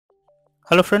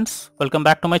Hello friends, welcome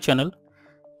back to my channel.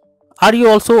 Are you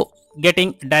also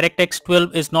getting DirectX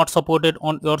 12 is not supported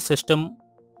on your system?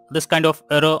 This kind of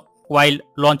error while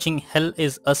launching Hell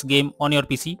is Us game on your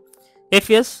PC? If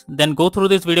yes, then go through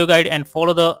this video guide and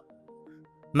follow the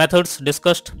methods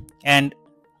discussed and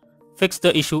fix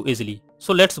the issue easily.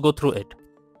 So let's go through it.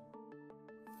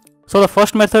 So the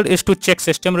first method is to check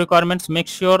system requirements. Make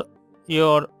sure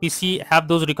your PC have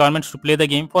those requirements to play the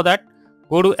game. For that,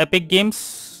 go to Epic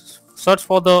Games, search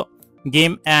for the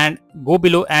game and go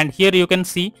below, and here you can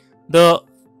see the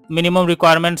minimum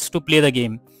requirements to play the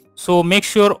game. So make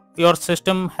sure your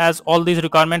system has all these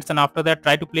requirements, and after that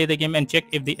try to play the game and check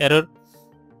if the error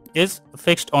is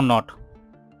fixed or not.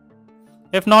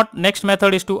 If not, next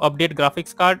method is to update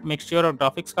graphics card. Make sure your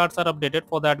graphics cards are updated.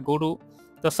 For that, go to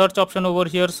the search option over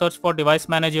here, search for device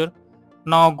manager.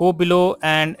 Now go below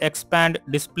and expand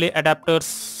display adapters,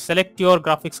 select your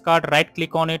graphics card, right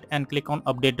click on it and click on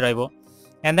update driver,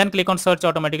 and then click on search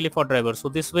automatically for drivers. So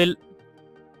this will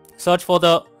search for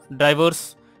the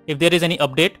drivers if there is any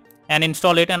update and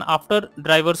install it, and after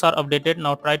drivers are updated,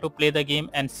 now try to play the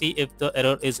game and see if the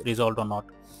error is resolved or not.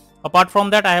 Apart from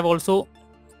that, I have also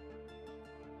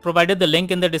provided the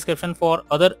link in the description for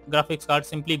other graphics cards.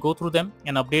 Simply go through them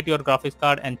and update your graphics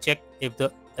card and check if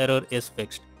the error is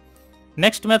fixed.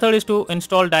 Next method is to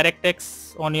install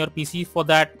DirectX on your PC. For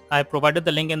that, I have provided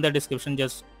the link in the description.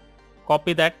 Just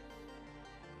copy that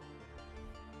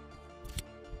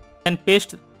and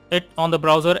paste it on the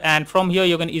browser, and from here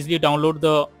you can easily download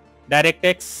the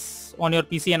DirectX on your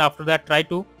PC, and after that try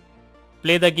to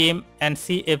play the game and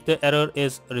see if the error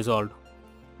is resolved.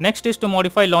 Next is to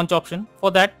modify launch option.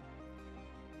 For that,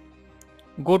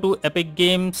 go to Epic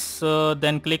Games,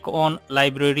 then click on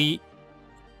library,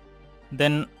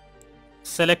 then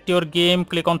select your game,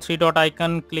 click on three dot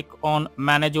icon, click on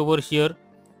manage over here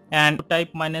and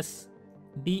type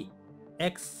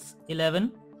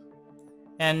 -dx11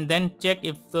 and then check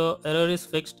if the error is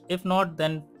fixed. If not,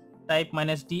 then type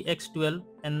 -dx12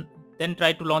 and then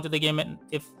try to launch the game, and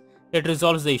if it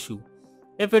resolves the issue.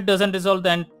 If it doesn't resolve,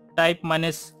 then type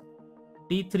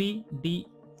 -d3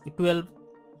 d12,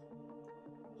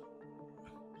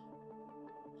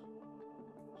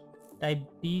 type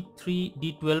d3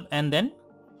 d12 and then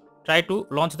try to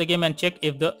launch the game and check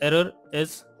if the error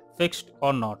is fixed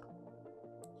or not.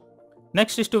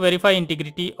 Next is to verify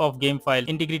integrity of game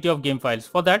files.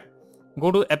 For that,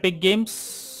 go to Epic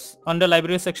Games, under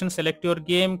library section, select your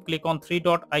game, click on three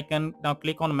dot icon, now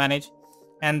click on manage,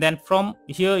 and then from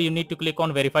here you need to click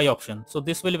on verify option. So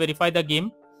this will verify the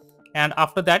game, and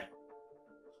after that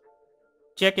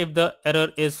check if the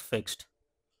error is fixed.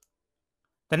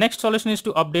 The next solution is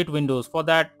to update Windows. For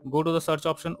that, go to the search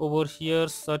option over here,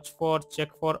 search for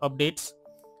check for updates.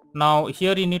 Now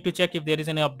here you need to check if there is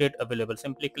any update available.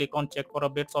 Simply click on check for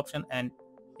updates option, and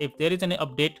if there is any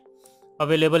update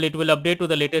available, it will update to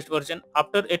the latest version.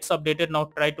 After it's updated, now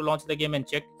try to launch the game and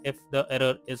check if the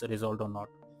error is resolved or not.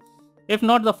 If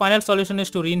not, the final solution is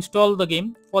to reinstall the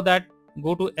game. For that,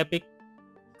 go to Epic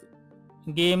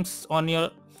Games, on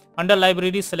your under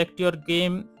library, select your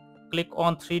game, click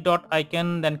on three dot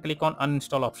icon, then click on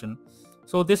uninstall option.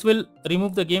 So this will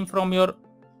remove the game from your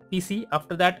PC.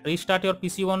 After that, restart your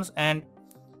PC once and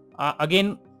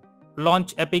again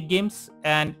launch Epic Games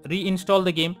and reinstall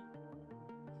the game,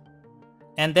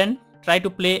 and then try to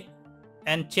play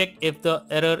and check if the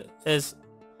error is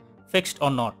fixed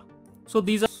or not. So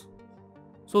these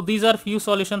are few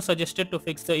solutions suggested to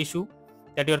fix the issue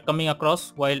that you are coming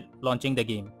across while launching the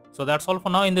game. So that's all for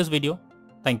now in this video.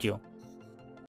 Thank you.